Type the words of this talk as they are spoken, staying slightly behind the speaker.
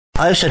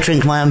I also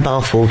drink my own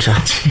bath water.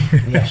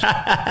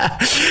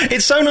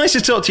 It's so nice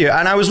to talk to you.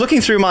 And I was looking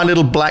through my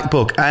little black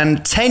book,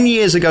 and 10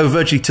 years ago,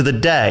 virtually to the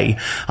day,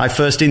 I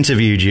first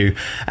interviewed you.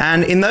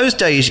 And in those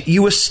days,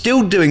 you were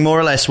still doing more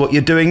or less what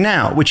you're doing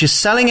now, which is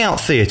selling out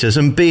theatres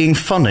and being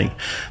funny.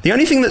 The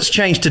only thing that's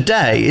changed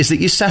today is that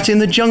you sat in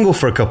the jungle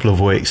for a couple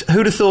of weeks.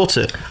 Who'd have thought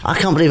it? I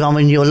can't believe I'm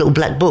in your little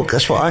black book.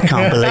 That's what I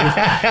can't believe.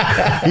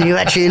 And you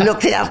actually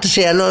looked it up to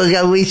see how long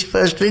ago we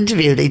first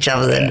interviewed each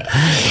other then.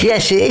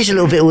 Yes, it is a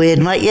little bit weird,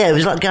 mate. Yeah, it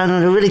was like going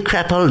on a really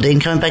crap holiday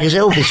and coming back as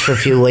Elvis for a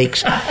few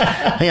weeks.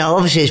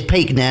 Obviously it's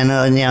peak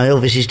now, and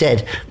Elvis is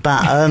dead.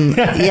 But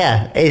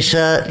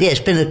it's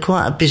been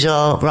quite a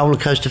bizarre roller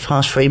coaster for the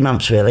past 3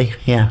 months, really.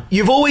 Yeah.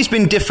 You've always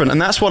been different,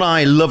 and that's what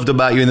I loved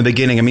about you in the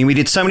beginning. I mean, we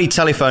did so many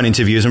telephone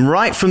interviews, and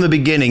right from the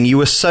beginning, you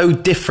were so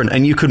different,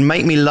 and you could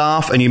make me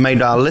laugh, and you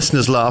made our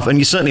listeners laugh, and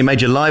you certainly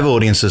made your live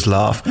audiences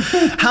laugh.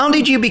 How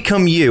did you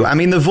become you? I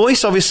mean, the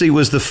voice obviously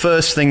was the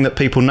first thing that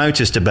people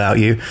noticed about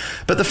you,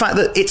 but the fact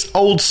that it's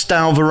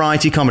old-style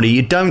variety comedy,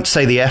 you don't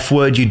say the F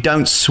word, you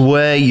don't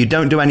swear, you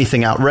don't do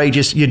anything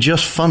outrageous, you're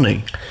just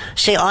funny.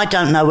 See, I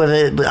don't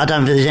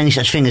think there's any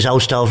such thing as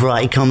old-style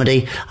variety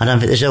comedy. I don't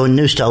think there's a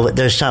new style, but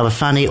there's style of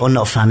funny or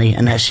not funny,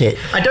 and that's it.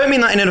 I don't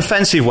mean that in an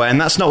offensive way, and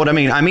that's not what I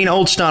mean. I mean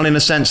old-style in a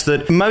sense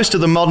that most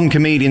of the modern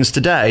comedians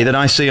today that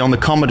I see on the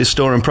Comedy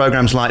Store and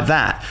programmes like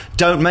that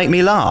don't make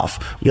me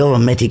laugh. You're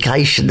on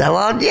medication though,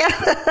 aren't you?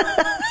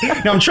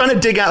 No, I'm trying to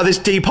dig out of this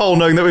deep hole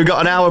knowing that we've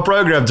got an hour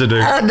programme to do.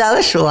 Oh, no,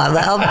 that's all right,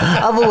 mate.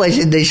 I'm always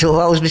in these sort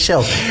of holes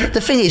myself.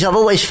 The thing is, I've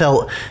always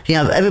felt,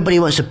 everybody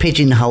wants a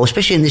pigeonhole,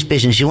 especially in this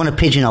business. You want to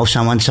pigeonhole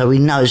someone so we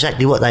know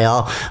exactly what they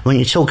are. When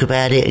you talk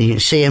about it and you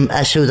see them,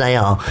 that's who they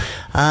are.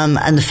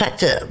 And the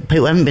fact that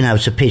people haven't been able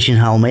to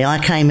pigeonhole me, I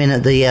came in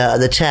at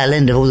the tail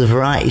end of all the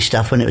variety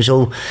stuff when it was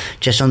all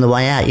just on the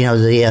way out.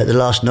 The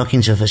last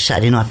knockings of a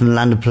Saturday night from the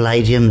London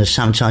Palladium, the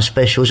Summertime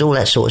specials, all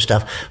that sort of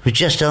stuff was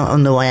just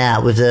on the way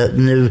out with the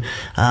new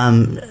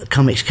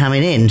comics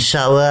coming in.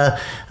 So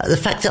the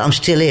fact that I'm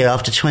still here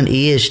after 20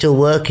 years, still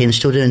working,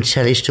 still doing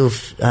telly, still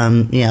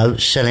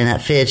selling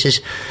at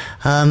theatres,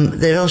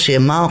 there's obviously a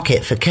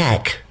market for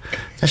CAC.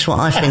 That's what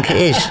I think it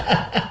is.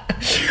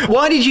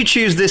 Why did you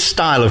choose this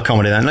style of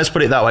comedy then? Let's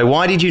put it that way.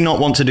 Why did you not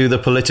want to do the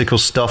political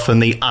stuff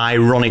and the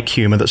ironic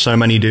humour that so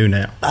many do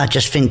now? I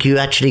just think you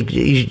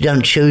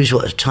don't choose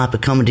what type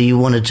of comedy you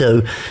want to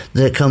do.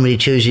 The comedy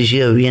chooses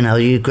you.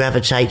 You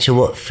gravitate to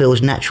what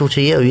feels natural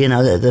to you.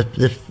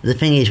 The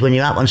thing is, when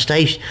you're up on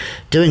stage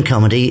doing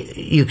comedy,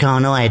 you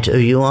can't hide who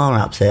you are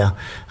up there.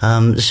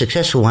 The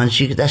successful ones,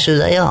 that's who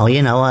they are.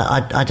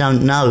 I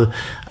don't know.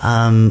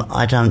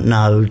 I don't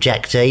know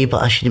Jack D,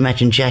 but I should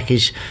imagine Jack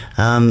is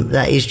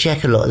that is Jack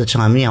a lot of the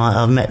time.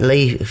 I've met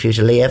Lee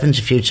Evans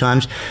a few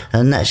times,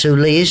 and that's who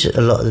Lee is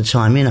a lot of the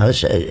time.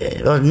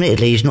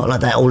 Admittedly, he's not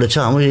like that all the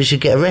time. He should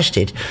get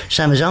arrested.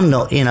 Same as I'm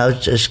not.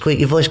 A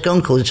squeaky voice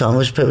gonk all the time.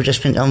 People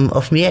just think I'm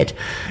off my head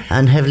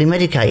and heavily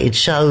medicated.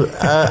 So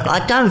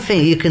I don't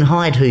think you can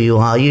hide who you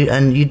are.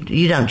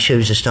 You don't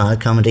choose a style of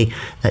comedy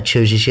that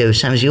chooses you.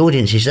 Same as the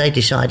audiences, they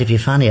decide if you're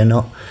funny or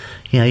not.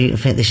 You can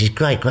think this is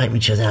great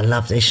material, I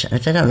love this. And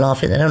if they don't laugh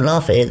at it, they don't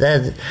laugh at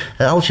it.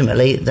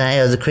 Ultimately, they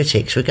are the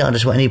critics,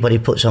 regardless of what anybody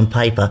puts on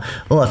paper.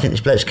 I think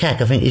this bloke's cack,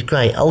 I think he's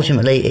great.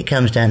 Ultimately, it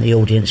comes down to the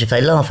audience. If they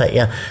laugh at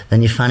you,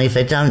 then you're funny. If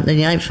they don't, then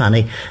you ain't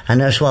funny.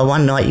 And that's why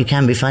one night you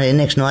can be funny, the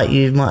next night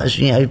you might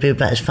be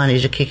about as funny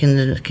as a kick in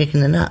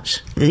the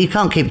nuts. You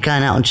can't keep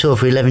going out on tour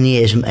for 11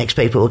 years and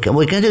expect people, we're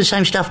going to do the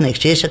same stuff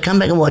next year, so come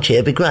back and watch it,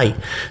 it'll be great.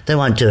 They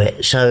won't do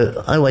it.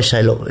 So I always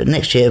say, look,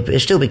 next year it'll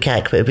still be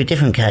cack, but it'll be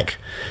different cack.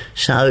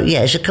 So,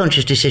 it's a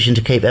conscious decision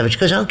to keep average,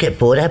 because I'll get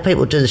bored. How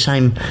people do the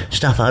same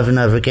stuff over and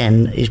over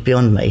again is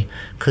beyond me,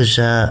 because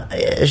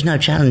there's no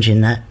challenge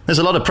in that. There's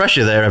a lot of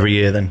pressure there every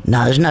year, then.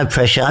 No, there's no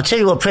pressure. I'll tell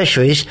you what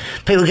pressure is.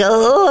 People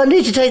go, I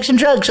need to take some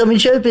drugs. I'm in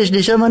show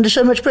business. I'm under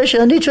so much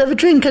pressure. I need to have a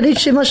drink. I need to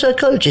see my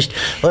psychologist.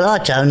 Well, I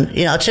don't.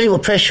 I'll tell you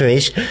what pressure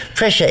is.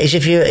 Pressure is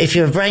if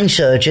you're a brain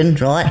surgeon,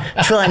 right,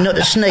 trying not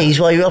to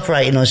sneeze while you're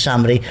operating on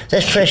somebody.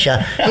 That's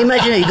pressure.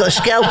 Imagine you've got a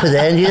scalpel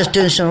there and you're just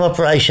doing some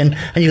operation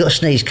and you've got a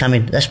sneeze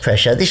coming. That's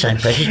pressure. This ain't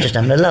pressure. It's just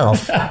having a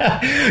laugh.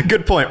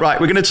 Good point. Right,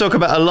 we're going to talk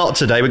about a lot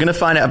today. We're going to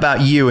find out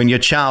about you and your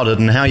childhood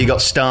and how you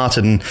got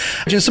started. And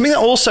something that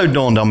also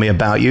dawned on me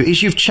about you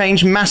is you've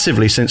changed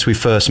massively since we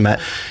first met.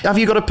 Have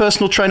you got a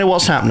personal trainer?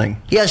 What's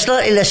happening? Yeah,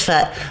 slightly less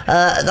fat.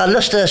 I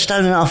lost a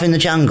stone and a half in the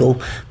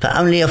jungle, but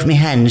only off my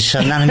hands, so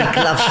none of my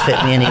gloves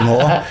fit me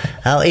anymore.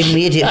 Even my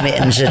idiot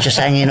mittens are just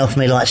hanging off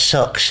me like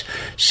socks.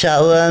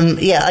 So,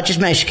 I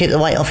just managed to keep the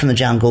weight off in the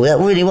jungle. That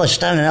really was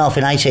stone and a half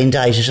in 18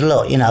 days. It's a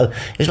lot,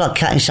 It was like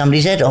cutting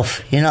somebody's head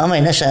off, you know what I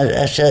mean? That's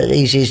how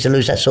easy it is to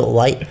lose that sort of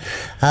weight.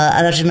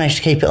 And I just managed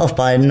to keep it off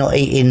by not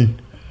eating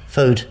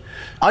food.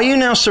 Are you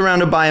now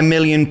surrounded by a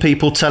million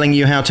people telling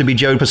you how to be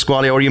Joe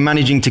Pasquale, or are you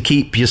managing to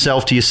keep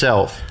yourself to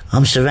yourself?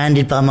 I'm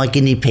surrounded by my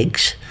guinea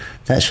pigs.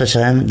 That's what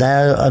I am. They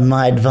are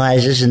my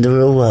advisors in the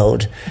real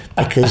world,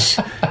 because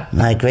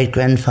my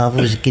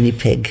great-grandfather was a guinea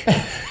pig.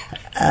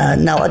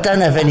 No, I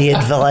don't have any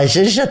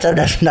advisors. I don't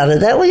have none of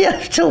that. What are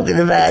you talking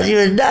about?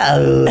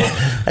 No,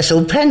 that's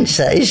all pence,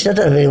 that is. I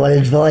don't have anyone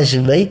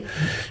advising me.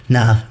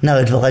 No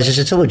advisors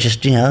at all.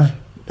 Just,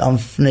 I'm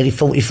nearly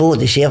 44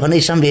 this year. If I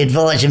need somebody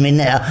advising me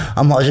now,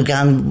 I might as well go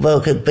and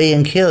work at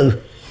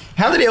B&Q.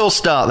 How did it all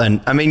start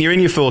then? I mean, you're in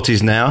your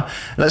 40s now.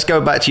 Let's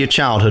go back to your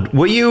childhood.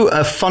 Were you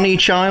a funny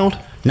child?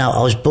 No,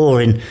 I was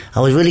boring.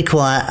 I was really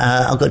quiet.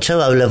 I got 2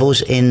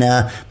 O-levels in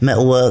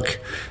metalwork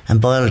and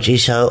biology,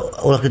 so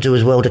all I could do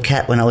was weld a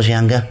cat when I was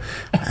younger.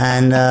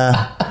 And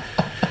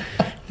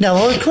no,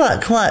 I was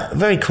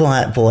very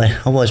quiet boy.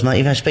 I was, mate.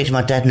 Even I speak to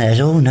my dad now, he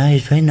says, oh no,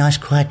 he's a very nice,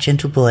 quiet,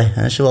 gentle boy.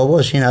 And that's who I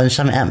was, and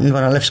something happened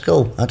when I left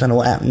school. I don't know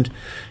what happened,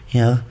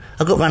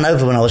 I got run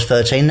over when I was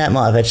 13. That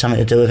might have had something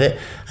to do with it.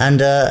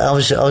 And I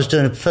was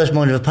doing the first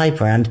morning of a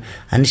paper round,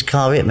 and this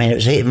car hit me, and it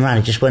was a hit and run.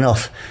 It just went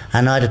off.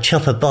 And I had a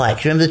chopper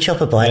bike. You remember the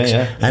chopper bikes?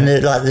 Yeah. And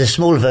the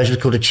smaller version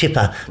was called a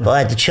chipper, but I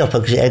had the chopper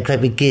because it had a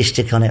great big gear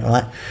stick on it,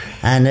 right?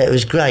 And it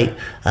was great.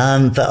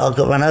 But I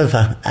got run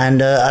over,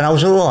 and I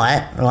was all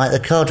right. The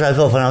car drove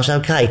off, and I was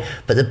okay.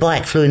 But the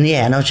bike flew in the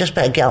air, and I was just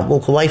about to get up and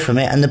walk away from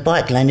it, and the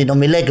bike landed on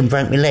my leg and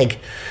broke my leg.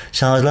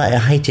 So I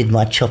hated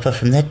my chopper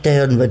from that day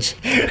onwards.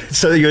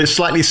 So you're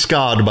slightly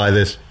scarred by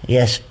this?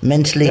 Yes,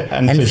 mentally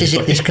and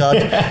physically scarred.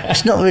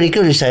 It's not really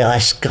good to say I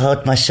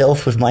scarred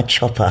myself with my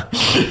chopper.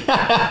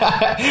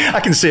 I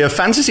can see a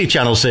Fantasy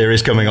Channel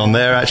series coming on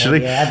there,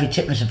 actually. Yeah, Abby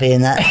Titmus would be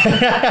in that.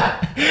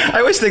 I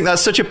always think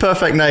that's such a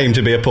perfect name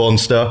to be a porn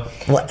star.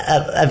 What,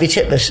 Abby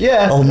Titmus?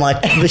 Yeah. Oh, my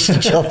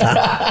Mr. Chopper.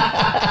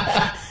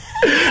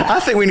 I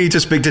think we need to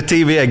speak to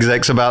TV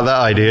execs about that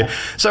idea.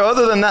 So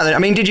other than that, I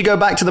mean, did you go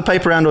back to the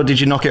paper round or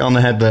did you knock it on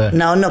the head there?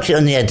 No, I knocked it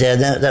on the head there.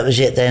 That was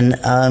it then.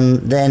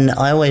 Then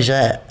I always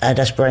had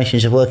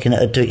aspirations of working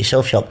at a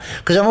do-it-yourself shop.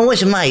 Because I'm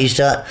always amazed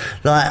that,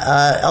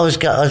 I was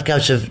go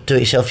to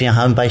do-it-yourself,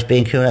 home-based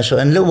B&Q and that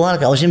sort of. And a little while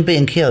ago, I was in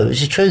B&Q.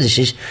 This is true,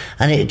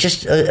 and it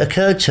just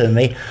occurred to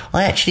me,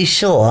 I actually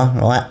saw,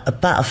 a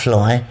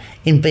butterfly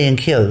in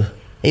B&Q.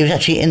 He was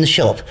actually in the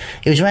shop.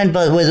 He was around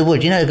by where the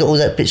wood, they've got all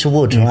that bits of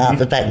wood, up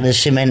the back of the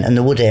cement and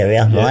the wood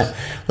area, yes. Right? Well,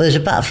 there's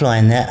a butterfly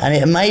in there, and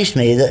it amazed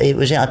me that it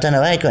was, I don't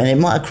know how it got in, it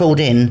might have crawled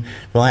in,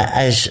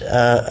 as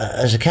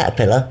a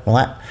caterpillar,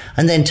 right,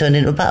 and then turned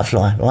into a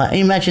butterfly, right? And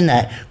you imagine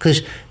that,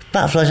 because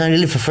butterflies only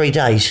live for 3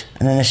 days,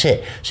 and then that's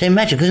it. So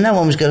imagine, because no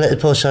one was going to let the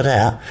poor sod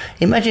out,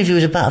 imagine if you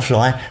was a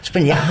butterfly,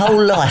 spent your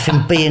whole life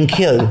in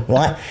B&Q,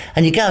 right,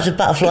 and you go to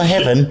butterfly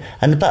heaven,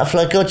 and the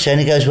butterfly god's there, and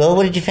he goes, well,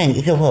 what did you think?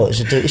 You go, well, it's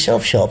a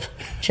do-it-yourself shop.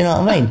 Do you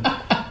know what I mean?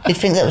 You'd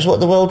think that was what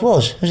the world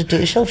was. It was a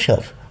do-it-yourself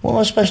shop. What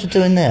was I supposed to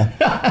do in there?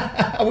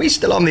 Are we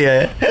still on the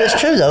air? It's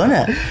true, though,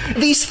 isn't it?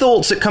 These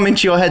thoughts that come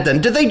into your head, then,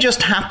 do they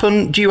just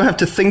happen? Do you have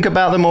to think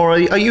about them, or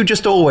are you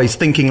just always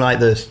thinking like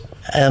this?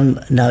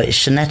 No,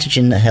 it's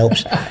Synatogen that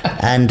helps,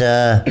 and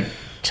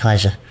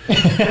Tizer.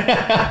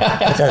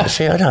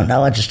 I don't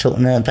know. I just talk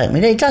back.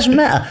 It doesn't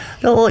matter.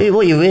 Look,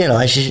 what you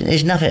realise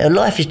is nothing.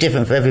 Life is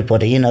different for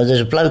everybody.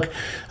 There's a bloke.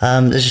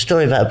 There's a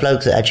story about a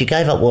bloke that actually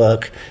gave up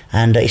work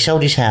and he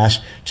sold his house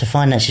to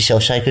finance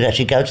himself, so he could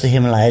actually go to the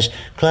Himalayas,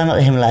 climb up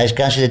the Himalayas,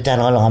 go and see the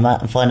Dalai Lama,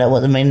 and find out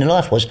what the meaning of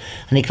life was.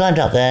 And he climbed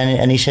up there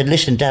and he said,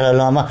 "Listen, Dalai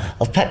Lama,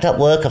 I've packed up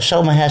work. I've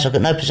sold my house. I've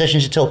got no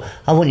possessions at all.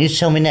 I want you to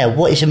tell me now,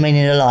 what is the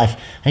meaning of life?"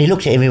 And he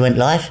looked at him. He went,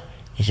 "Life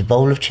is a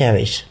bowl of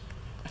cherries."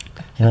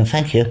 He went,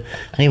 "Thank you."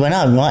 And he went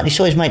home, right? And he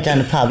saw his mate down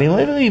the pub. He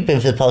went, "Where have you been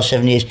for the past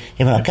 7 years?"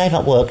 He went, "I gave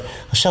up work,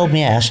 I sold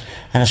my house,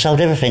 and I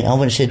sold everything. I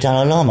went to see the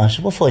Dalai Lama." I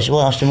said, "What for?" He said,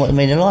 "Well, I asked him what the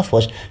meaning of life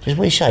was." He said,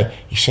 "What did he say?"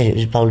 He said it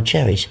was a bowl of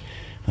cherries.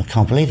 I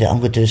can't believe it. I'm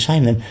going to do the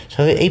same then.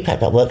 So he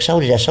packed up work,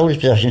 sold his house, sold his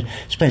possessions,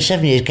 spent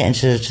 7 years getting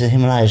to the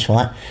Himalayas,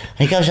 right? And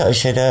he goes up and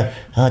said,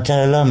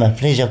 "Dalai Lama,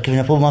 please, I've given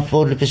up all my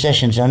worldly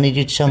possessions. I need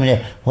you to tell me now,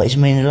 what is the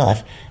meaning of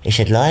life?" He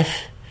said,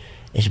 "Life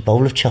is a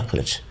bowl of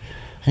chocolates."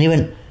 And he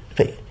went,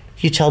 "But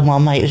you told my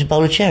mate it was a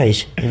bowl of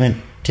cherries." He went,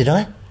 "Did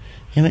I?"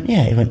 He went,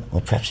 "Yeah." He went,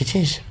 "Well, perhaps it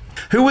is."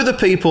 Who were the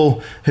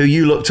people who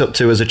you looked up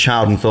to as a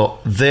child and thought,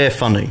 they're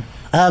funny?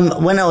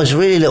 When I was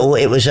really little,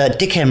 it was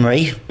Dick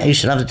Emery. I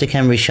used to love the Dick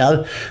Emery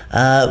show,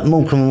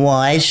 Morecambe and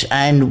Wise.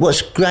 And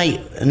what's great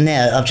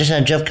now, I've just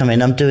had a job come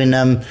in. I'm doing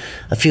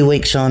a few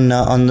weeks on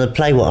the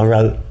play what I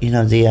wrote,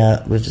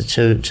 with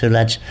the two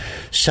lads.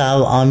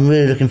 So I'm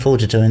really looking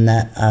forward to doing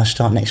that.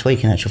 Start next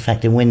week, in actual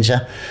fact, in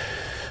Windsor.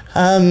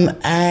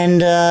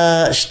 And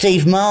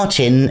Steve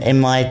Martin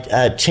in my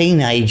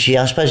teenage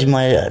year, I suppose in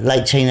my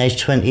late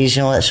teenage 20s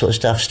and all that sort of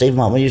stuff. Steve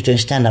Martin, when he was doing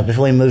stand-up,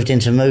 before he moved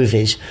into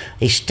movies,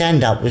 his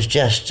stand-up was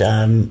just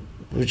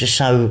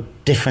so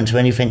different to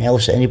anything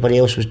else that anybody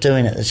else was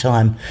doing at the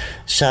time.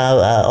 So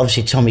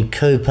obviously Tommy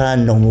Cooper,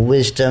 Normal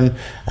Wisdom,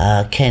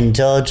 Ken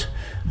Dodd.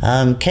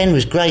 Ken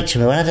was great to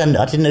me. When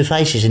I did New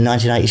Faces in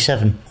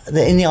 1987,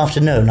 in the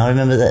afternoon, I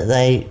remember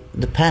that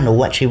the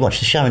panel actually watched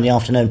the show in the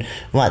afternoon,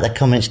 write their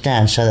comments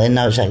down so they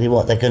know exactly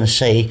what they're going to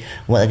see,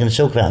 what they're going to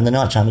talk about in the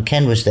night time. And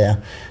Ken was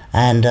there.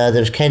 And there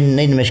was Ken,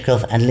 Nina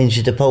Mishkov and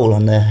Lindsay DePaul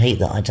on the heat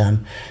that I'd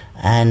done.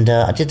 And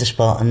I did the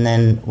spot and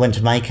then went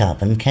to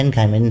makeup, and Ken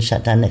came in and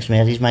sat down next to me,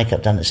 had his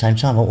makeup done at the same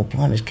time. I thought, well,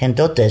 blimey, there's Ken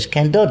Dodd there. It's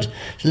Ken Dodd.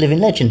 He's a living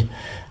legend.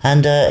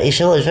 And he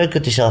said, oh, it's very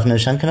good this afternoon,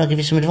 son. Can I give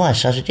you some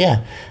advice? So I said,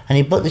 yeah. And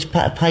he put this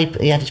paper,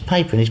 he had his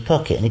paper in his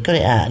pocket, and he got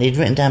it out, and he'd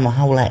written down my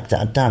whole act that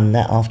I'd done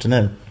that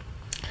afternoon.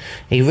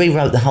 He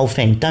rewrote the whole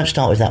thing. Don't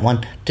start with that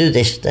one. Do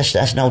this. That's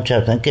an old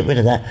joke. Then get rid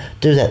of that.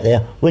 Do that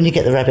there. When you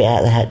get the rabbit out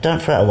of the hat, don't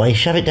throw it away.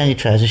 Shove it down your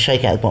trousers.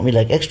 Shake out the bottom of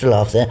your leg. Extra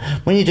laugh there.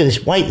 When you do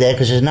this, wait there,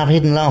 because there's another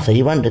hidden laugh there.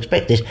 You won't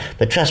expect this,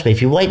 but trust me,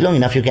 if you wait long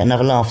enough, you'll get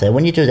another laugh there.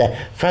 When you do that,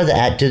 throw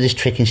that out. Do this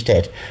trick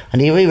instead.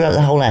 And he rewrote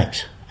the whole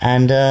act.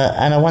 And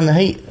I won the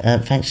heat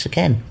thanks to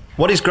Ken.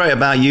 What is great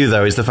about you,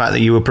 though, is the fact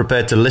that you were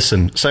prepared to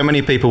listen. So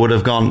many people would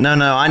have gone, no,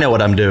 I know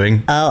what I'm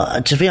doing.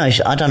 To be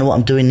honest, I don't know what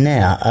I'm doing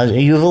now.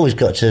 You've always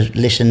got to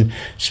listen,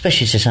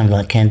 especially to somebody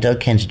like Ken.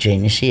 Ken's a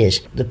genius, he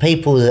is. The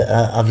people that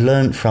I've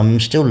learned from,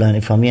 still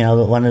learning from,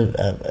 one of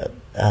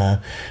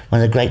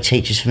the great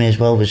teachers for me as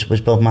well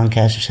was Bob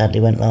Monkhouse, who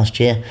sadly went last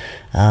year.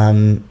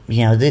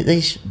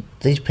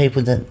 These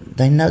people, that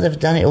they know they've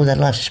done it all their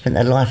lives, they spent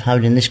their life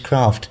honing this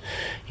craft.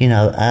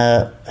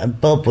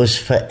 Bob was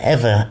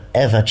forever,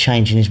 ever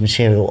changing his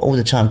material all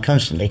the time,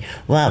 constantly.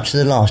 Right up to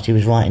the last, he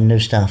was writing new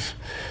stuff.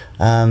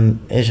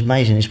 It was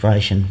amazing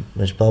inspiration,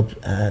 was Bob,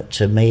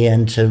 to me,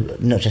 and to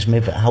not just me,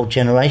 but a whole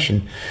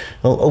generation.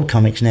 All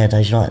comics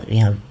nowadays,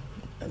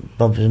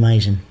 Bob was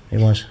amazing. He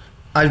was.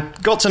 I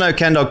got to know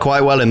Ken Dodd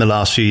quite well in the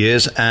last few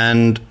years,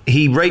 and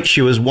he rates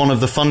you as one of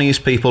the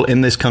funniest people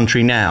in this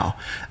country now.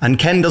 And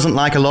Ken doesn't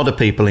like a lot of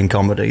people in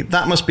comedy.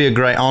 That must be a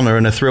great honour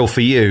and a thrill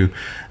for you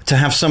to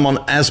have someone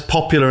as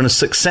popular and as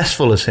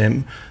successful as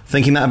him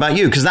thinking that about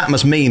you, because that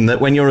must mean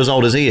that when you're as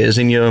old as he is,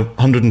 in your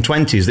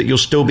 120s, that you'll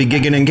still be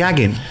gigging and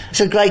gagging. It's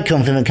a great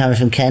compliment coming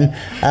from Ken.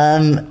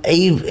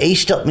 He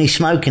stopped me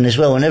smoking as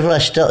well. Whenever I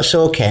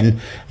saw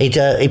Ken, he'd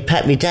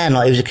pat me down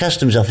like he was a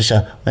customs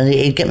officer, and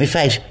he'd get me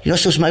fags. You're not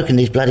still smoking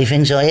these bloody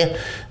things, are you?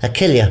 They'll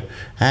kill you.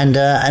 And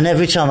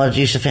every time I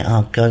used to think,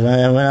 oh God,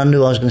 when I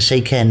knew I was going to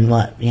see Ken,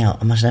 I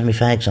mustn't have my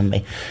fags on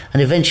me.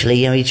 And eventually,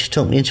 he just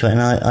talked me into it,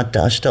 and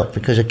I stopped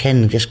because of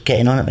Ken just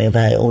getting on at me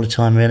about it all the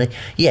time, really.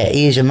 Yeah,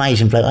 he is an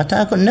amazing bloke.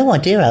 I've got no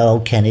idea how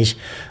old Ken is.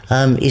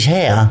 His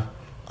hair,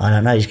 I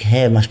don't know, his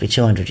hair must be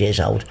 200 years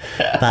old.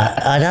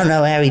 But I don't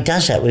know how he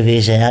does that with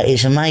his hair.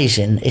 It's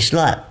amazing. It's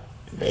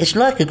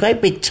like a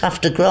great big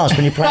tuft of grass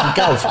when you're playing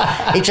golf.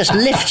 It just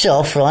lifts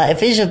off, right?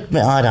 If he's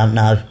I don't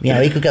know.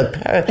 He could go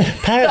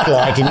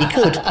paragliding. He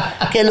could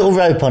get a little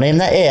rope on him.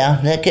 That air,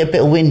 get a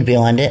bit of wind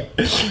behind it.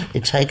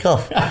 It'd take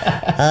off.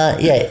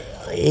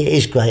 It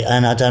is great,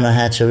 and I don't know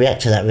how to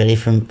react to that, really,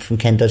 from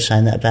Ken Dodd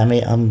saying that about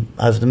me. I'm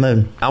over the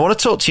moon. I want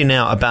to talk to you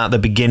now about the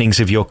beginnings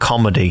of your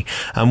comedy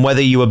and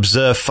whether you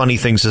observed funny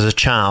things as a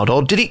child,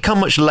 or did it come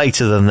much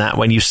later than that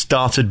when you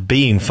started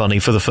being funny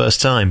for the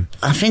first time?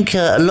 I think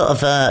a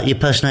lot of your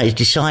personality is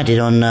decided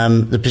on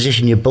the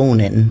position you're born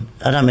in.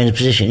 I don't mean the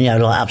position,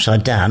 like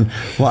upside down.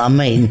 What I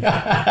mean...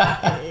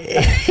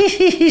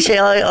 See,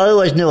 I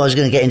always knew I was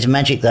going to get into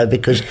magic, though,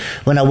 because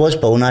when I was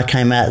born, I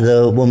came out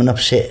the woman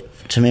opposite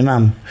to my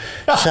mum,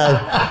 so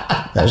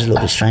that was a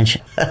little bit strange.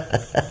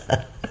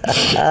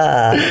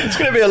 It's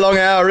going to be a long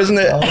hour, isn't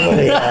it?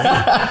 Oh,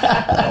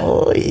 yeah.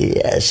 Oh,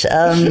 yes.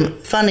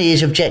 Funny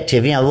is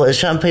objective.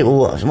 Some people,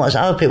 what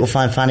other people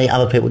find funny,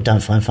 other people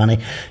don't find funny.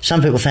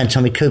 Some people found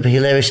Tommy Cooper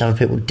hilarious, other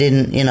people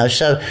didn't.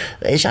 So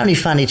it's only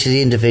funny to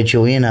the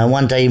individual.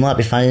 One day you might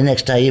be funny, the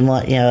next day you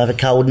might, have a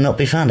cold and not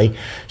be funny.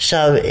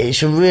 So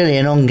it's really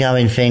an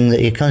ongoing thing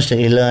that you're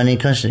constantly learning,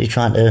 constantly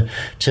trying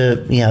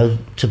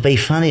to be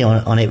funny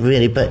on it,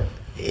 really. But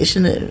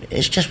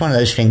it's just one of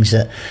those things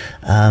that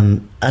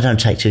I don't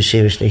take too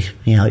seriously.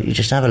 You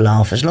just have a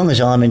laugh. As long as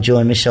I'm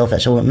enjoying myself,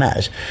 that's all that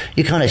matters.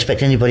 You can't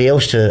expect anybody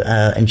else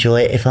to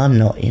enjoy it if I'm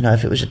not.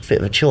 If it was a bit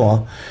of a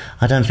chore,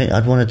 I don't think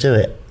I'd want to do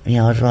it.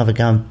 I'd rather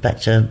go back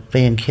to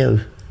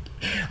B&Q.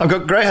 I've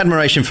got great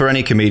admiration for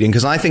any comedian,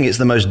 because I think it's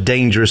the most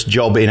dangerous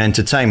job in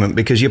entertainment,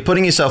 because you're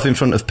putting yourself in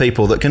front of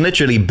people that can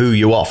literally boo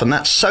you off, and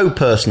that's so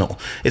personal.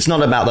 It's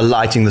not about the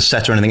lighting, the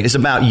set or anything. It's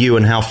about you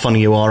and how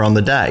funny you are on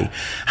the day.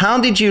 How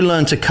did you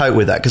learn to cope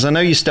with that? Because I know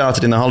you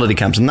started in the holiday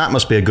camps, and that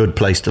must be a good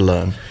place to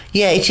learn.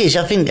 Yeah, it is.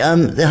 I think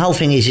the whole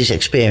thing is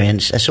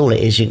experience. That's all it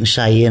is. You can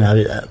say,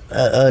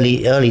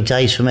 early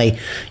days for me,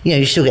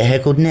 you still get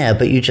heckled now,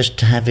 but you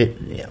just have it.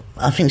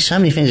 I think so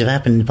many things have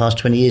happened in the past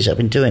 20 years I've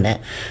been doing it,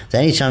 that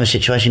any time a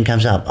situation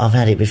comes up, I've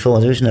had it before.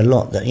 There isn't a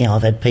lot that,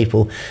 I've had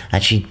people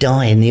actually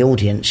die in the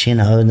audience,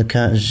 and the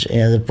curtains,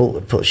 they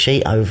put a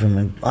sheet over them.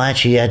 And I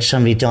actually had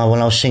somebody die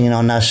while I was singing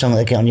on a song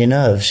that get on your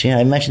nerves.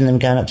 Imagine them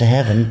going up to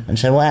heaven and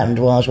say, what happened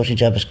while I was watching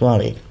Joe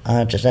Pasquale?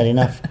 I just had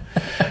enough.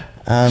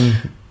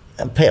 I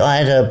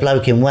had a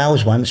bloke in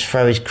Wales once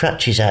throw his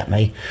crutches at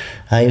me.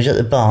 He was at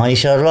the bar, and he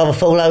said, I'd rather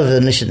fall over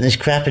than listen to this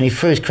crap, and he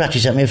threw his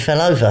crutches at me and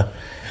fell over.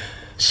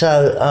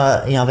 So,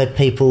 I've had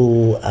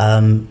people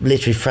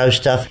literally throw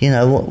stuff,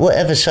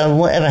 whatever. So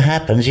whatever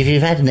happens, if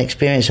you've had an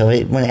experience of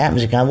it, when it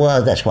happens, you go,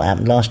 well, that's what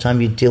happened last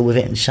time, you deal with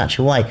it in such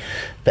a way.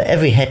 But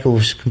every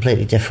heckle's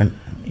completely different.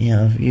 You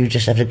know, you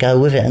just have to go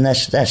with it, and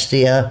that's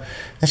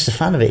the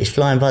fun of it. It's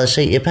flying by the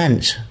seat of your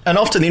pants. And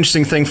often the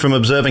interesting thing from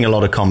observing a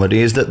lot of comedy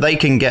is that they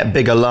can get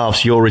bigger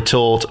laughs, your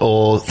retort,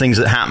 or things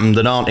that happen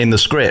that aren't in the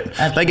script.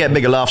 They get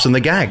bigger laughs than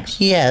the gags.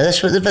 Yeah,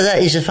 but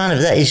that is the fun of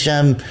it. That is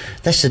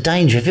that's the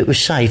danger. If it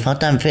was safe, I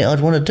don't think I'd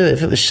want to do it.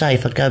 If it was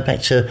safe, I'd go back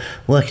to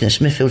working at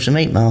Smithfield's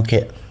Meat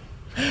Market.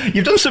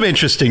 You've done some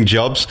interesting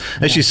jobs.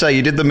 As you say,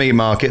 you did the meat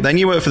market, then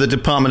you worked for the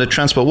Department of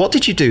Transport. What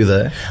did you do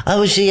there? I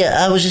was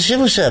a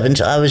civil servant.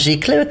 I was the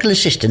clerical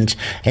assistant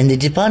in the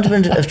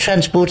Department of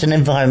Transport and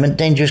Environment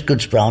Dangerous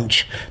Goods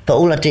Branch. But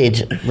all I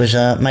did was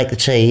make the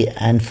tea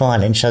and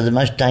filing, so the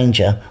most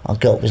danger I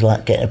got was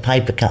like getting a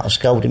paper cut or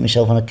scalding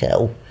myself on a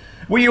kettle.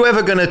 Were you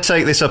ever going to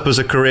take this up as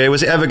a career?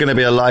 Was it ever going to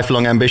be a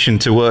lifelong ambition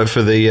to work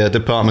for the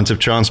Department of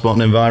Transport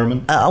and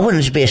Environment? I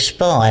wanted to be a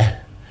spy.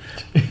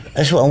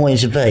 That's what I wanted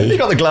to be. You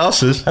got the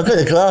glasses. I've got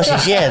the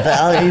glasses, yeah,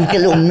 but you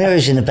get little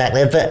mirrors in the back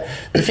there. But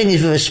the thing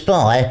is, with a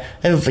spy,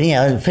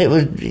 people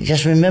would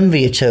just remember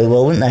you too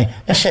well, wouldn't they?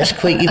 That's that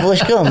squeaky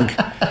voice gong.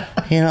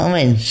 You know what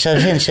I mean? So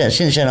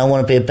since then, I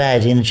want to be a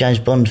baddie in a James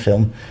Bond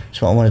film.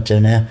 That's what I want to do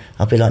now.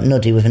 I'll be like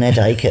Noddy with an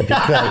headache. It'd be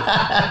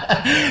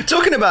great.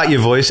 Talking about your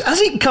voice, has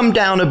it come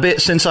down a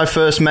bit since I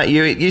first met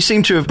you? You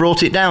seem to have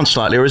brought it down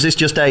slightly, or is this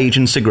just age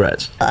and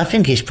cigarettes? I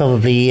think it's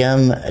probably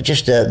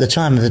just the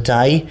time of the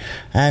day,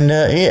 and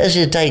as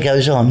the day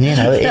goes on, you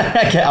know, it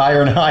get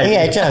higher and higher.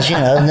 Yeah, it does, you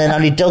know, and then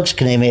only dogs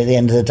can hear me at the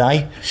end of the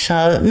day.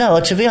 So no,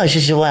 to be honest,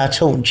 this is the way I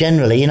talk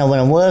generally. You know, when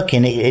I'm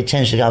working, it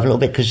tends to go up a little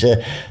bit because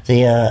the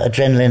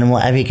adrenaline and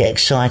whatever, you get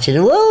excited.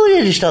 Whoa,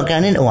 you start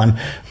going into one.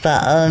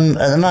 But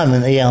at the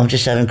moment, yeah, I'm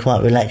just having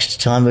quite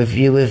relaxed time with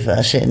you,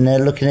 sitting there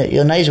looking at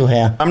your nasal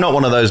hair. I'm not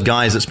one of those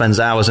guys that spends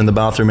hours in the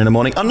bathroom in the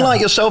morning.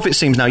 Unlike yourself, it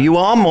seems now, you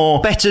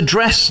are better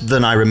dressed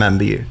than I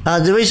remember you.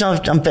 The reason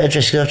I'm better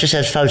dressed is because I've just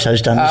had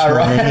photos done this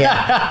morning. Right.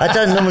 Yeah, I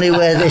don't normally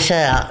wear this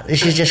out.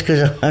 This is just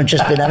because I've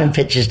just been having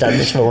pictures done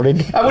this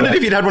morning. I wondered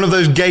if you'd had one of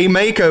those gay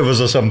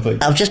makeovers or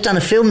something. I've just done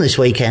a film this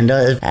weekend,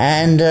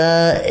 and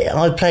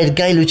I played a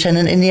gay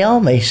lieutenant in the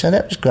army, so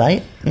that was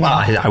great. Well,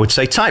 I would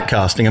say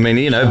typecasting. I mean,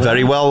 you know,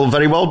 very well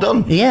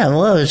done. Yeah,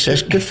 well,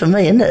 it's good for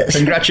me, isn't it?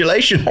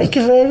 Congratulations. Thank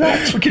you very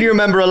much. Can you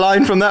remember a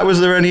line from that?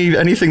 Was there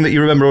anything that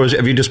you remember, or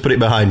have you just put it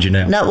behind you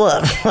now? No,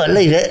 what?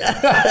 Leave it.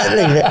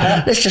 Leave it.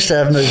 Let's just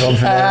move on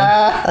from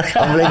there. I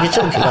can't believe you're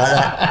talking like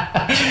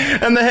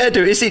that. And the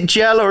hairdo, is it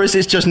gel or is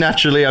this just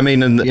naturally? I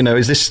mean, and you know,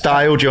 is this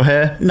styled, your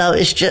hair? No,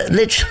 it's just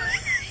literally...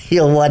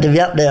 You're winding me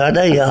up there, I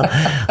know you are.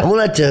 All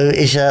I do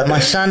is,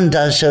 my son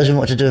tells me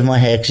what to do with my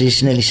hair because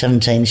he's nearly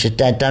 17. He says,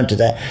 Dad, don't do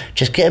that.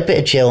 Just get a bit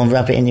of gel and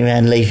rub it in your hair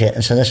and leave it.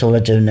 And so that's all I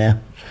do now.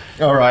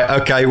 All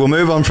right, okay, we'll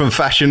move on from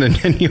fashion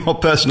and your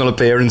personal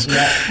appearance.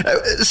 Yeah.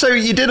 So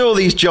you did all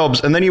these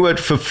jobs, and then you worked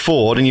for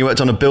Ford, and you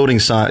worked on a building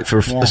site for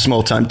a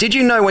small time. Did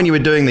you know when you were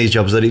doing these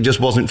jobs that it just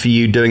wasn't for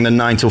you doing the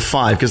 9 till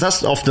 5? Because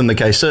that's often the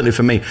case, certainly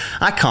for me.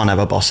 I can't have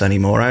a boss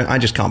anymore. I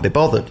just can't be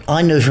bothered.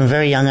 I knew from a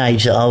very young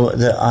age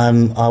that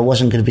I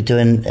wasn't going to be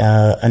doing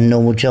a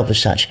normal job as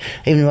such.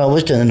 Even though I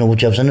was doing the normal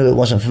jobs, I knew it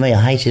wasn't for me.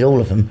 I hated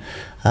all of them.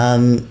 I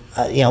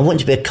wanted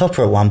to be a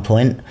copper at one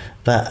point,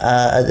 but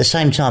at the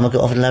same time I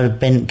got offered a load of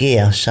bent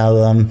gear,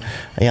 so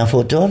I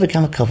thought, do I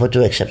become a copper or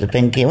do I accept the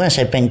bent gear? When I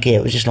say bent gear,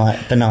 it was just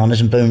like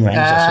bananas and boomerangs,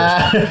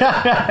 that sort of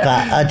stuff. But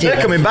I did,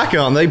 they're coming back,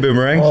 aren't they,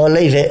 boomerangs? Oh,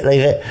 leave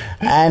it.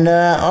 And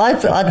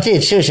I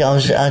did, seriously,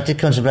 I did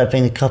contemplate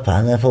being a copper,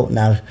 and I thought,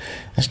 no,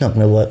 that's not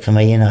going to work for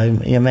me, you know.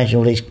 You imagine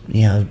all these,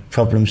 you know,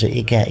 problems that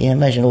you get. You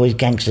imagine all these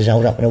gangsters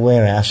holed up in a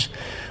warehouse.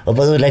 Or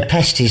by the way, they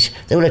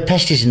all had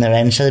pasties in their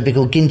hands, so they'd be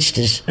called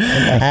ginsters.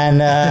 And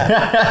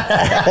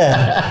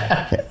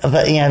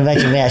but you know,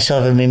 imagine me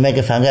outside with my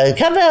megaphone going,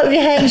 "Come out with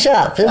your hands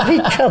up, there'll be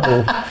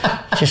trouble."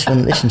 Just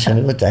wouldn't listen to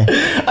me, would they?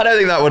 I don't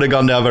think that would have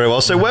gone down very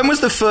well. So when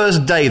was the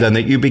first day then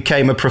that you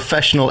became a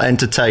professional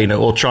entertainer,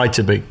 or tried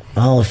to be?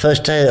 Oh, the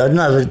first day,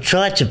 I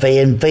tried to be,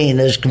 and being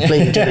as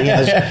completely different. You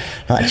know, there's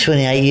like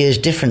 28 years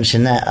difference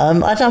in that.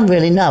 I don't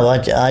really know.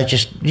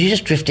 You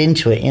just drift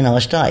into it. You know, I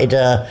started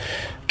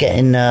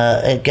going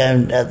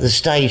at the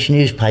stage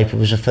newspaper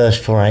was the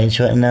first foray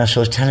into it, and then I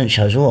saw talent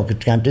shows. Oh, I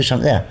could go and do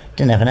something there.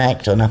 Didn't have an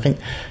act or nothing,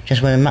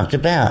 just went and mucked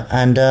about.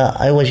 And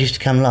I always used to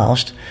come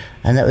last,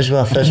 and that was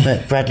where I first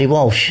met Bradley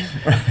Walsh.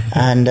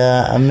 And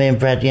me and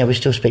Brad, we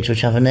still speak to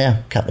each other now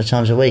a couple of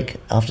times a week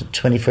after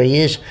 23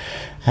 years.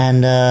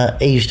 And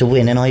he used to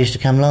win, and I used to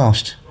come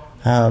last.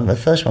 The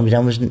first one we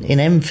done was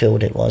in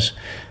Enfield, it was.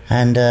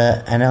 And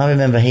I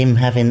remember him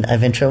having a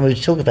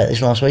ventriloquist. We talked about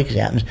this last week as it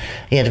happens.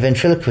 He had a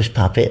ventriloquist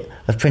puppet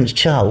of Prince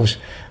Charles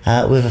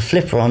with a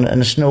flipper on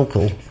and a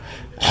snorkel.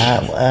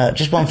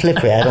 Just one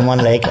flipper he had on one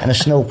leg and a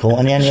snorkel,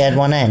 and he only had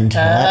one end.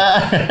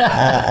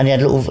 Right? And he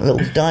had a little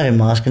diving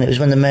mask, and it was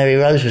when the Mary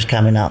Rose was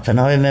coming up. And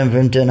I remember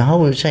him doing a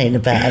whole routine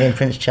about having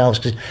Prince Charles,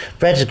 because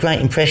Brad's a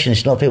great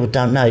impressionist. A lot of people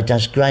don't know he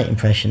does great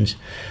impressions.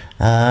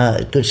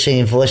 Good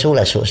singing voice, all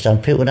that sort of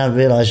stuff. People don't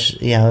realise,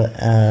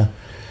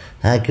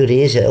 how good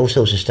he is at all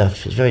sorts of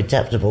stuff. He's very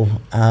adaptable.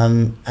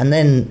 And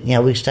then,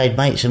 we stayed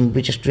mates and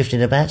we just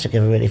drifted about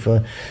together really for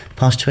the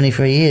past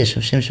 23 years.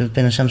 It seems to have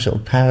been in some sort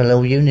of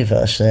parallel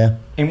universe there.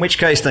 In which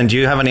case, then, do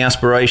you have any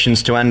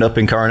aspirations to end up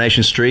in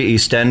Coronation Street,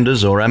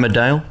 EastEnders or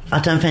Emmerdale? I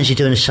don't fancy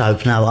doing a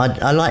soap, no.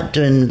 I like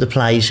doing the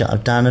plays that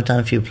I've done. I've done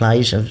a few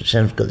plays.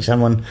 I've got this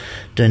other one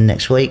doing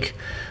next week.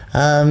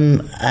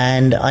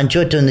 And I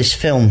enjoyed doing this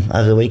film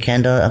over the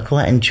weekend. I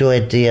quite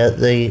enjoyed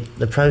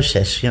the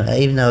process.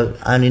 Even though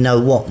I only know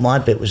what my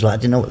bit was like, I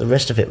didn't know what the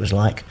rest of it was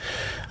like.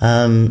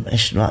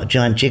 It's like a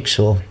giant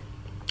jigsaw.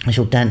 It's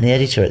all down to the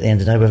editor at the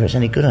end of the day, whether it's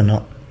any good or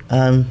not.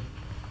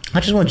 I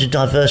just wanted to do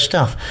diverse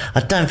stuff. I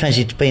don't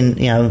fancy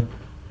being,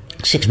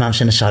 6 months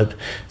in a soap.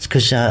 It's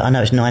because I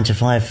know it's 9 to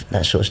 5,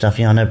 that sort of stuff.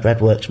 I know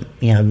Brad works,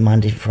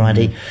 Monday,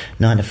 Friday,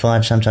 9 to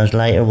 5, sometimes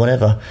later, or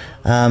whatever.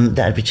 That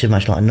would be too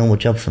much like a normal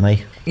job for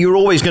me. You're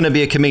always going to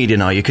be a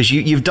comedian, are you? Because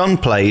you've done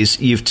plays,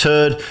 you've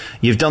toured,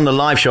 you've done the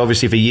live show,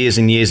 obviously, for years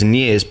and years and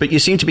years, but you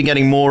seem to be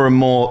getting more and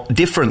more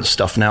different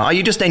stuff now. Are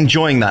you just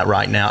enjoying that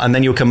right now, and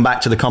then you'll come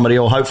back to the comedy,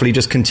 or hopefully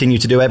just continue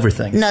to do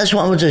everything? No, that's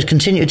what I want to do, is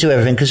continue to do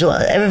everything, because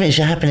everything's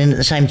happening at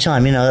the same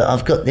time.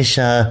 I've got this...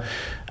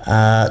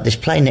 this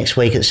play next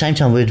week. At the same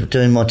time, we're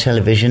doing more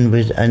television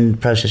and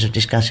process of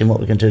discussing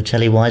what we're going to do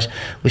telly-wise.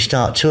 We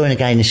start touring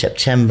again in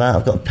September.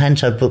 I've got a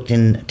panto booked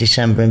in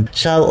December.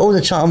 So all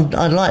the time,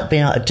 I like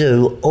being able to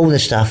do all the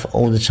stuff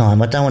all the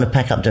time. I don't want to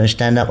pack up doing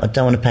stand-up. I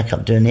don't want to pack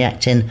up doing the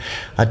acting.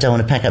 I don't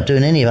want to pack up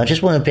doing any of it. I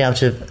just want to be able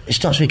to... It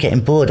stops me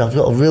getting bored. I've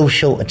got a real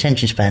short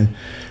attention span.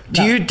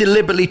 Do you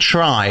deliberately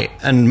try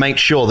and make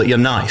sure that you're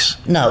nice?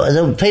 No,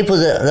 the people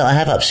that I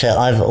have upset,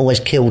 I've always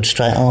killed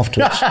straight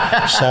afterwards.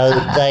 So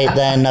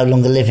they're no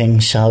longer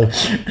living. So,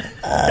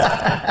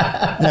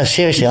 no,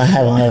 seriously, I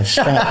have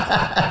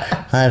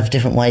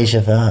different ways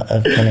of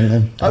killing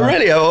them. Oh,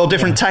 really? All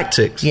different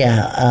tactics?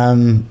 Yeah.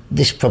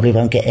 This probably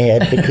won't get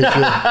aired because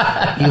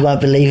you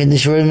won't believe in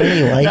this room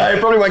anyway. No, it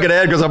probably won't get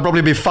aired because I'll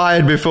probably be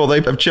fired before they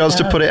have a chance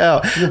to put it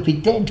out. You'll be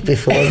dead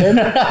before then.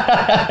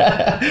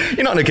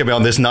 You're not going to get me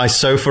on this nice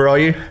sofa, are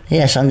you?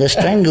 Yes, I'm going to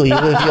strangle you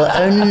with your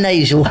own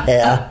nasal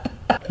hair.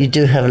 You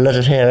do have a lot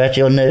of hair at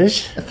your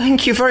nose.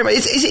 Thank you very much.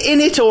 Is it in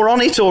it or on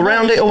it or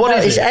round it or what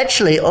is it? It's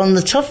actually on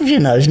the top of your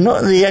nose,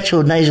 not the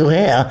actual nasal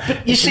hair.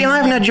 You see, I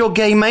haven't had your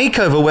gay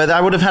makeover where I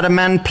would have had a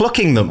man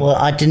plucking them. Well,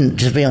 I didn't,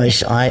 to be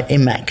honest. I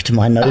emacked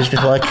my nose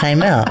before I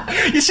came out.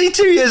 You see,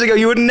 2 years ago,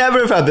 you would never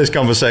have had this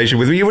conversation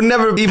with me. You would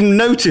never have even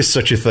noticed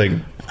such a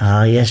thing.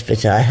 Ah, yes,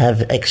 but I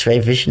have X-ray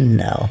vision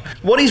now.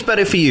 What is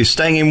better for you,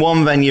 staying in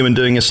one venue and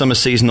doing a summer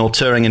season, or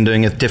touring and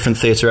doing a different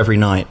theatre every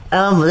night?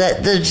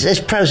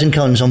 There's pros and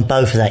cons on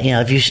both of that.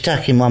 If you're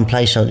stuck in one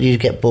place, you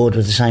get bored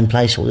with the same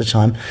place all the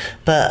time.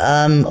 But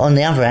on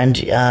the other hand,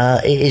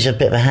 it is a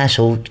bit of a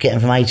hassle getting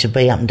from A to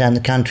B up and down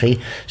the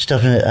country,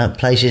 stopping at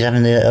places,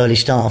 having the early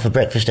start for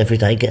breakfast every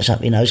day gets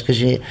up your nose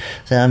because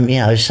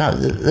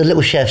the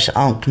little chefs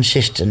aren't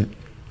consistent.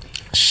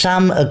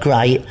 Some are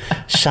great,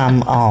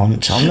 some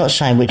aren't. I'm not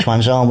saying which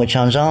ones are and which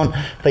ones aren't,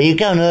 but you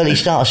go an early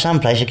start at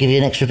some place, they give you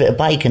an extra bit of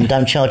bacon,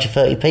 don't charge you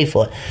 30p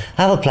for it.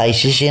 Other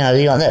places, you're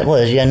like that,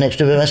 you had an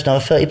extra bit of that's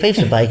another 30p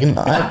for the bacon.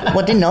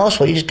 I didn't ask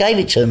for it, you just gave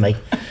it to me.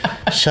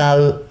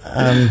 So,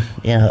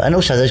 and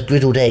also those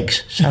griddled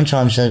eggs.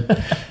 Sometimes they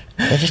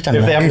just don't.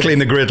 If they haven't cleaned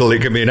the griddle,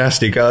 it can be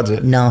nasty, can't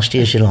it?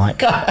 Nasty as you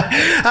like.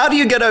 How do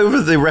you get over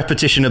the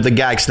repetition of the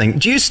gags thing?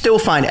 Do you still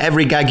find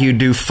every gag you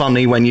do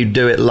funny when you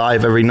do it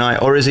live every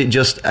night, or is it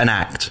just an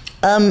act?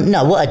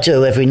 No, what I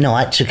do every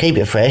night to keep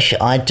it fresh,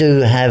 I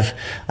do have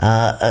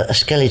a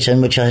skeleton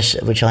which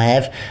I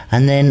have,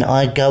 and then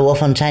I go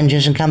off on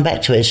tangents and come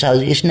back to it. So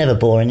it's never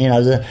boring.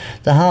 The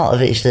heart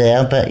of it's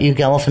there, but you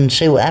go off and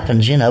see what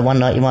happens. One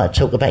night you might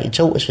talk about your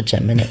tortoise for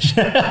 10 minutes.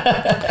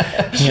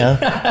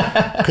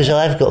 Because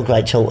I've got a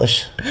great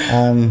tortoise.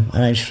 Her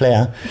name's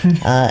Flair.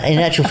 In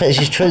actual fact,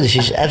 this is true. This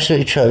is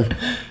absolutely true.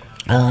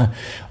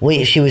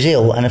 She was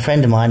ill, and a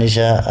friend of mine is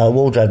a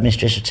wardrobe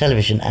mistress of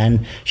television,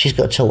 and she's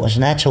got a tortoise,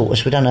 and our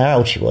tortoise, we don't know how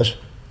old she was,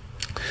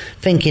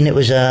 thinking it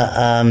was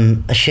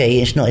a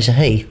she, it's not, it's a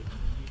he.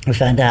 We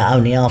found out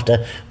only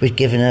after we'd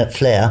given her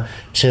Flair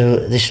to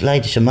this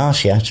lady, to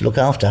Marcia, to look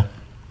after.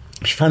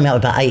 She phoned me up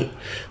about 8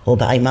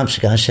 months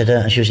ago and said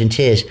and she was in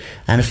tears,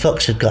 and a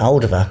fox had got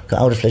hold of her.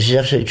 This is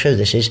absolutely true,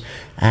 this is.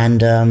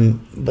 And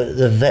but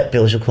the vet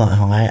bills were quite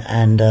high,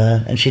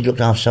 and she'd looked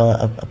after, so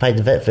I paid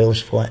the vet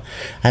bills for it.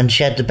 And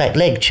she had the back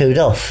leg chewed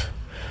off.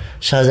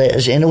 So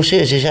in all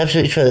seriousness, it's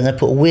absolutely true. And they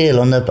put a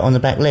wheel on the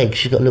back leg.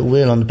 She's got a little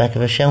wheel on the back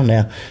of her shell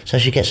now, so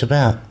she gets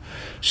about.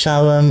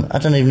 So I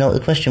don't even know what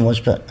the question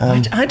was, but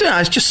I don't know.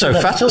 It's just so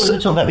fat. Talking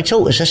about my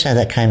tortoise, that's how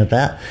that came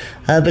about.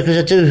 Because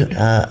I do.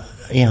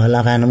 I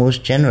love animals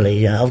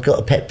generally. I've got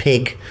a pet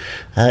pig.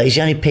 He's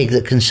the only pig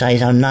that can say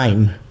his own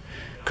name,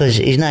 because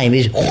his name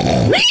is...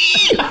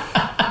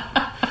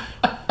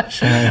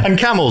 And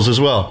camels as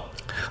well?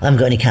 I haven't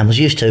got any camels,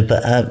 used to,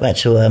 but we had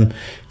to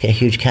get a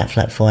huge cat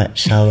flap for it,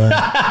 so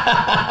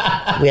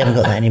we haven't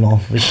got that anymore.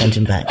 We sent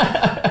him back.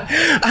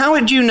 How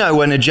would you know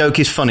when a joke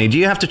is funny? Do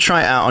you have to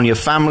try it out on your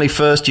family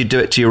first? Do you do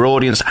it to your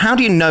audience? How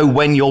do you know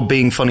when you're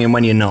being funny and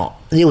when you're not?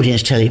 The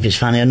audience tell you if it's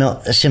funny or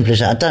not. As simple as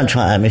that. I don't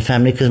try it out with my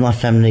family because my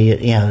family,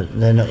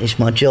 they're not, it's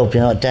my job.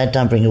 Like, Dad,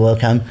 don't bring your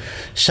work home.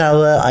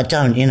 So I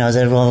don't.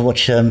 They'd rather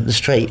watch The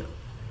Street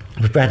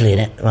with Bradley in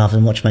it rather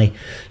than watch me.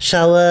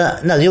 So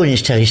no, the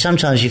audience tell you.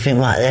 Sometimes you think,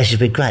 right, that's just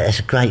been great. That's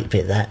a great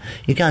bit. That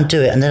you go and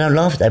do it, and they don't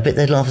laugh at that bit.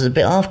 They laugh at the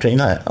bit after it. You're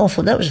like, oh, I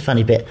thought that was a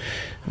funny bit.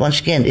 Once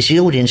again, it's the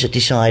audience that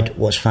decide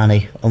what's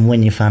funny and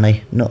when you're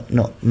funny.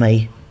 Not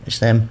me. It's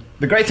them.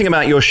 The great thing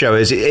about your show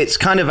is it's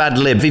kind of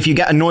ad-lib. If you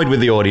get annoyed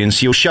with the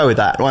audience, you'll show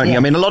that, won't you? I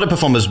mean, a lot of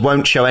performers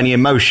won't show any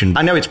emotion.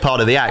 I know it's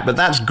part of the act, but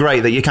that's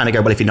great that you kind of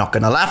go, well, if you're not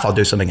going to laugh, I'll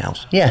do something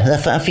else. Yeah,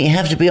 I think you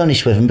have to be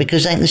honest with them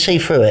because they can see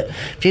through it.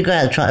 If you go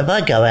out and if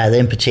I go out there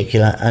in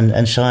particular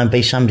and try and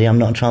be somebody I'm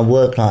not, and try and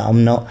work like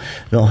I'm not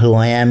who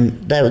I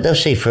am, they'll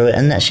see through it,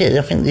 and that's it.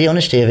 I think the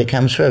honesty of it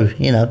comes through,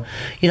 You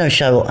don't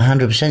show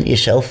 100%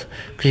 yourself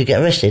because you get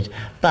arrested,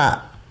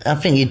 but I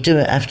think you do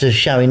have to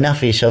show enough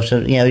of yourself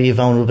to, your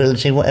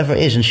vulnerability, whatever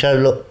it is, and show,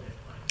 look,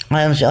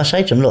 I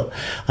say to them, look,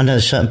 I know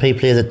there's certain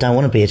people here that don't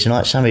want to be here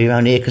tonight. Some of you are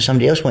only here because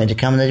somebody else wanted to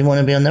come and they didn't want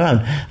to be on their own.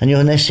 And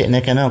you're there sitting there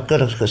going, oh,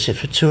 God, I've got to sit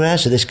for 2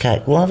 hours of this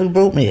cat. Why have you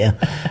brought me here?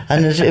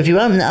 And if you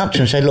open that up to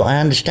them and say, look, I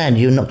understand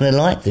you're not going to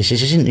like this.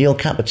 This isn't your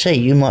cup of tea.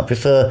 You might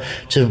prefer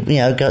to,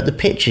 go at the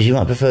pictures. You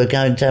might prefer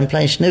going down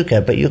playing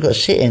snooker. But you've got to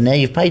sit in there.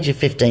 You've paid your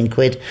 15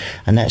 quid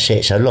and that's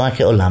it. So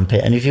like it or lump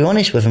it. And if you're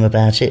honest with them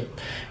about it,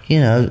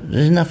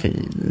 there's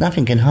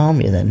nothing can harm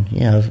you then.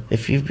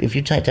 If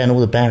you take down all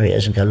the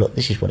barriers and go, look,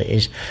 this is what it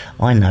is.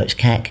 I know it's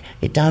cack.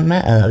 It don't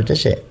matter though,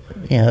 does it?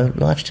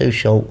 Life's too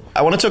short.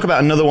 I want to talk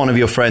about another one of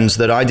your friends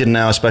that I did an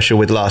hour special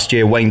with last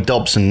year, Wayne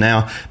Dobson.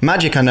 Now,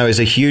 magic, I know, is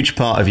a huge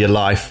part of your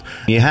life.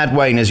 You had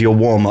Wayne as your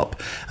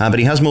warm-up, but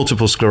he has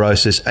multiple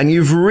sclerosis, and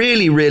you've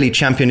really, really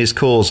championed his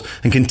cause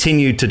and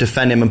continued to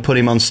defend him and put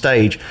him on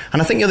stage.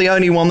 And I think you're the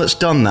only one that's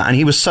done that, and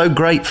he was so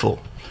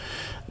grateful.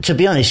 To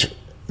be honest,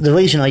 the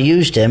reason I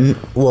used him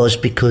was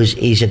because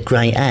he's a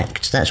great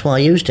act. That's why I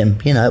used him.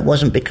 It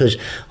wasn't because,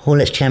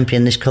 let's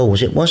champion this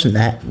cause. It wasn't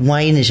that.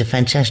 Wayne is a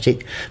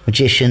fantastic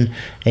magician.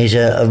 He's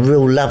a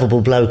real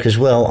lovable bloke as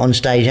well, on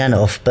stage and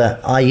off.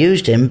 But I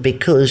used him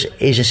because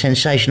he's a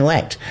sensational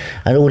act.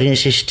 And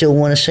audiences still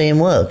want to see him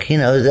work.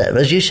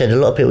 As you said, a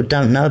lot of people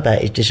don't know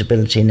about his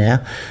disability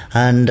now.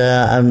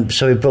 And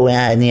so we brought it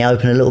out in the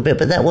open a little bit.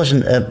 But that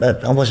wasn't,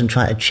 I wasn't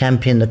trying to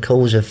champion the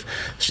cause of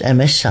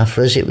MS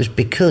sufferers. It was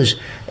because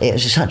it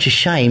was such a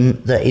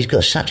shame that he's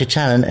got such a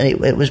talent and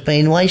it was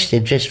being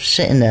wasted just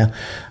sitting there.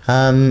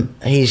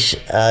 He's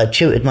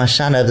tutored my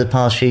son over the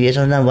past few years.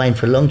 I've known Wayne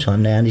for a long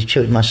time now, and he's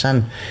tutored my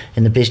son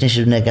in the business.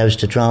 He goes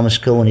to drama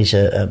school, and he's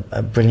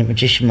a brilliant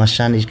magician. My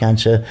son, he's going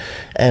to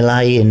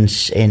LA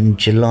in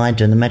July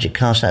doing the magic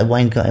cast.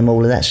 Wayne got him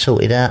all of that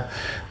sorted out.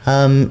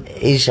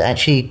 He's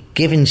actually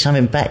giving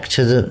something back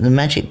to the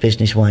magic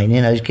business, Wayne.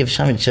 He's giving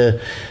something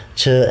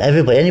to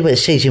everybody. Anybody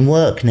that sees him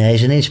work now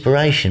is an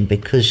inspiration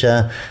because,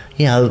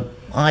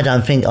 I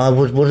don't think I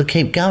would have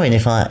kept going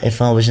if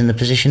I was in the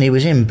position he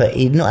was in. But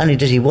not only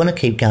does he want to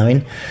keep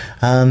going,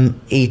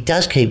 he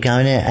does keep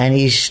going, and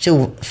he's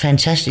still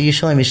fantastic. You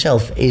saw him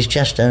yourself. He's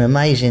just an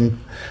amazing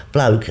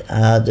bloke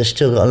that's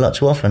still got a lot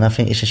to offer, and I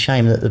think it's a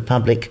shame that the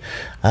public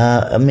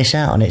miss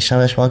out on it. So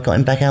that's why I got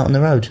him back out on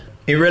the road.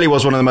 It really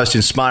was one of the most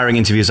inspiring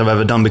interviews I've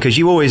ever done, because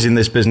you always in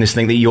this business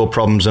think that your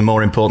problems are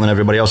more important than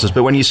everybody else's.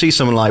 But when you see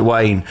someone like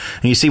Wayne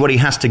and you see what he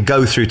has to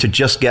go through to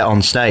just get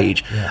on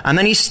stage, and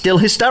then he's still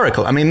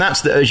hysterical. I mean,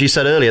 that's as you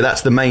said earlier,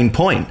 that's the main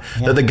point,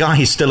 that the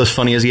guy is still as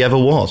funny as he ever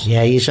was.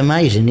 Yeah, he's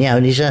amazing.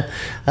 And he's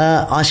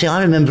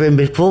I remember him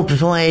before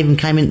I even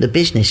came into the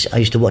business. I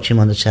used to watch him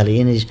on the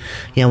telly, and he's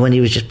when he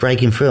was just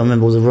breaking through. I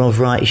remember all the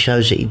variety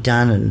shows that he'd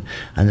done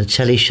and the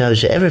telly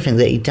shows, everything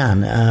that he'd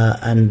done,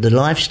 and the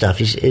live stuff.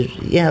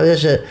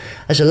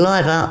 As a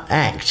live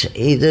act,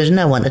 there's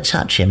no one to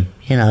touch him,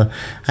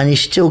 and he's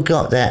still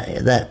got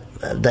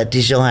that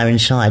desire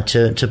inside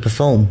to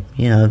perform,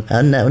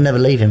 and that will never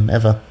leave him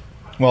ever.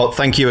 Well,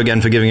 thank you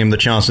again for giving him the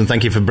chance, and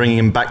thank you for bringing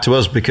him back to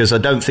us, because I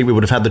don't think we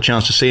would have had the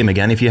chance to see him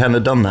again if you hadn't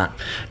have done that.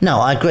 No,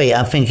 I agree.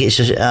 I think it's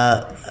it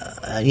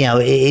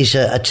is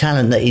a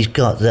talent that he's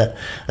got, a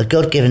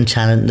God-given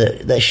talent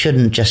that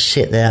shouldn't just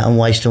sit there and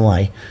waste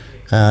away.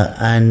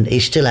 And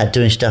he's still out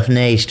doing stuff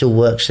now. He still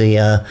works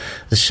the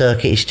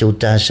circuit. He still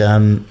does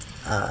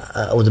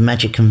all the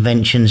magic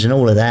conventions and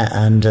all of that,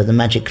 and the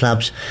magic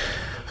clubs.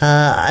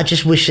 I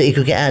just wish that he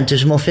could get out and do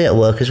some more theatre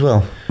work as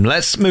well.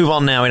 Let's move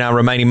on now in our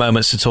remaining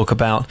moments to talk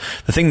about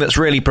the thing that's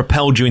really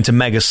propelled you into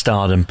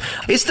megastardom.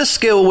 It's the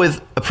skill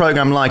with a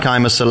programme like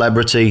I'm a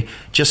Celebrity,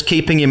 just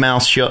keeping your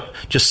mouth shut,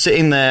 just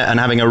sitting there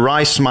and having a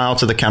wry smile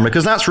to the camera,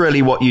 because that's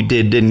really what you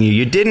did, didn't you?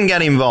 You didn't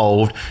get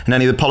involved in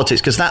any of the politics,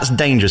 because that's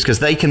dangerous, because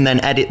they can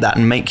then edit that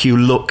and make you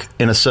look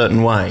in a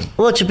certain way.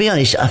 Well, to be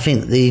honest, I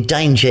think the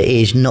danger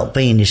is not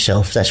being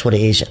yourself. That's what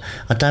it is.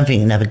 I don't think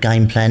you can have a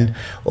game plan.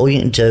 All you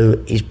can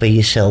do is be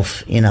yourself.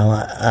 myself. You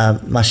know,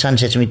 my son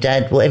said to me,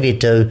 Dad, whatever you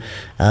do,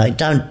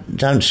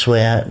 don't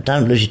swear,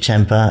 don't lose your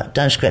temper,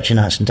 don't scratch your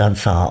nuts, and don't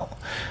fart.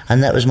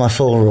 And that was my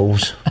 4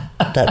 rules.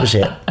 That was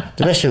it.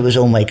 The rest of it was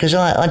all me, because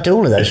I do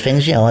all of those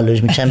things. You know, I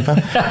lose my temper.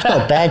 It's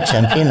not a bad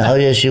temper, you know,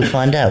 as you'll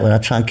find out when I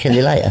try and kill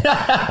you later.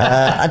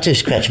 I do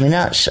scratch my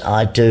nuts.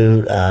 I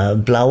do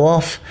blow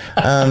off.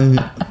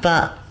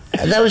 But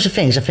those are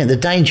things. I think the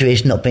danger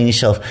is not being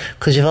yourself.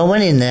 Because if I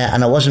went in there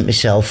and I wasn't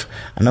myself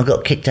and I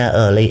got kicked out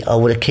early, I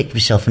would have kicked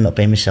myself for not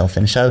being myself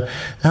then. So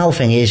the whole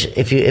thing is,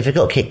 if I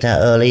got kicked out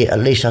early, at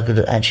least I could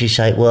actually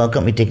say, well, I've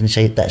got my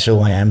dignity, that's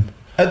all I am.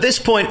 At this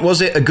point,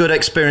 was it a good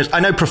experience? I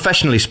know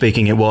professionally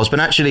speaking it was, but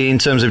actually in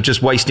terms of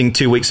just wasting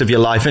 2 weeks of your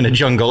life in a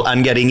jungle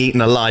and getting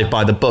eaten alive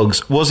by the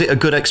bugs, was it a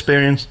good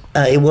experience?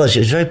 It was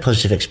a very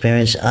positive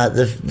experience.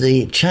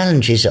 The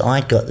challenges that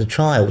I got, the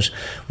trials,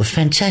 were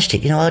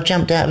fantastic. You know, I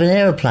jumped out of an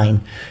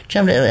aeroplane.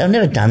 I've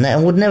never done that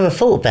and would never have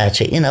thought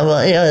about it. You know,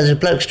 there's a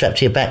bloke strapped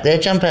to your back there,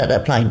 jump out of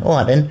that plane. All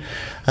right then.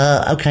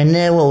 Okay,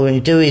 now what we're going to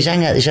do is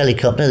hang out this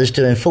helicopter that's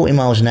doing 40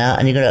 miles an hour,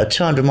 and you're going to have a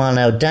 200 mile an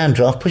hour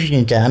downdraft pushing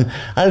you down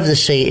over the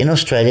sea in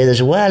Australia. There's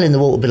a whale in the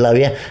water below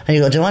you, and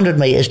you've got to do 100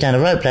 metres down a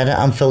rope ladder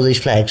and unfurl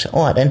these flags.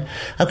 All right then.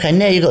 Okay,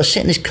 now you've got to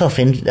sit in this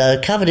coffin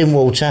covered in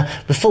water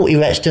with 40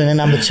 rats doing a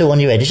number 2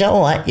 on your head. Is that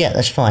all right? Yeah,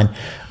 that's fine.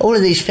 All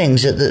of these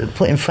things that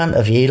put in front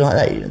of you like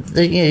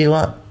that, you're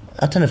like,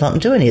 I don't know if I can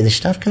do any of this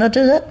stuff. Can I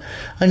do that?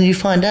 And you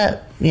find out,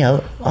 you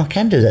know, I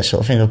can do that sort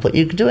of thing. But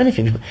you can do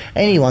anything.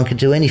 Anyone can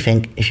do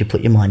anything if you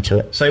put your mind to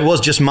it. So it was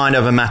just mind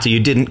over matter.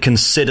 You didn't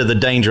consider the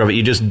danger of it.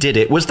 You just did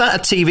it. Was that a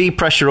TV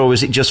pressure, or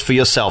was it just for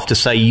yourself to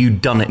say you'd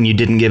done it and you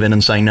didn't give in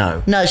and say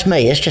no? No, it's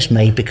me. It's just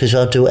me, because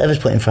I'll do whatever's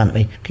put in front of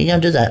me. Can you go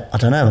and do that? I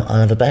don't know. I'll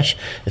have a bash.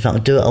 If I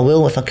can do it, I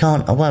will. If I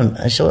can't, I won't.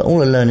 It's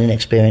all a learning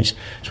experience.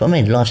 That's what I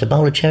mean. Life's a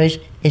bowl of cherries.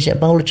 Is it a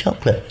bowl of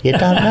chocolate? You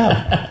don't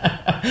know.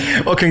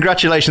 Well,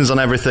 congratulations on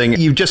everything.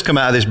 You've just come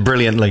out of this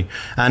brilliantly,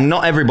 and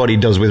not everybody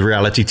does with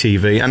reality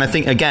TV. And I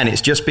think, again,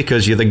 it's just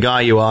because you're the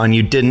guy you are and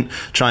you didn't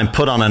try and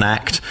put on an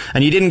act,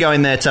 and you didn't go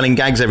in there telling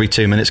gags every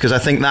 2 minutes, because I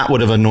think that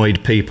would have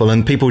annoyed people,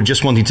 and people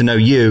just wanting to know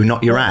you,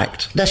 not your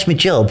act. That's my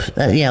job.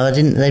 You know,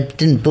 they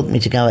didn't book me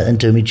to go out and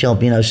do my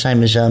job. You know,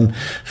 same as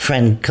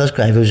Fran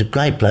Cosgrave, who was a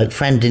great bloke.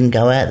 Fran didn't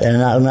go out there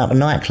and open up a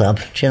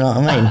nightclub. Do you know what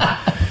I mean?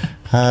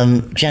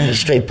 Janet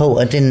Street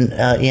Porter didn't,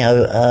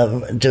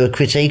 do a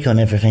critique on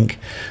everything.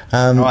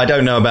 I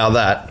don't know about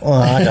that.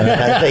 Well, I don't know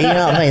about it, but you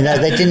know what I mean?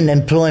 They didn't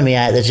employ me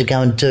out there to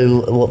go and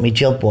do what my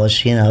job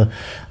was, you know.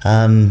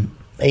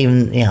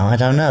 Even, you know, I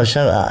don't know.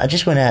 So I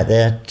just went out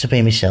there to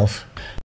be myself.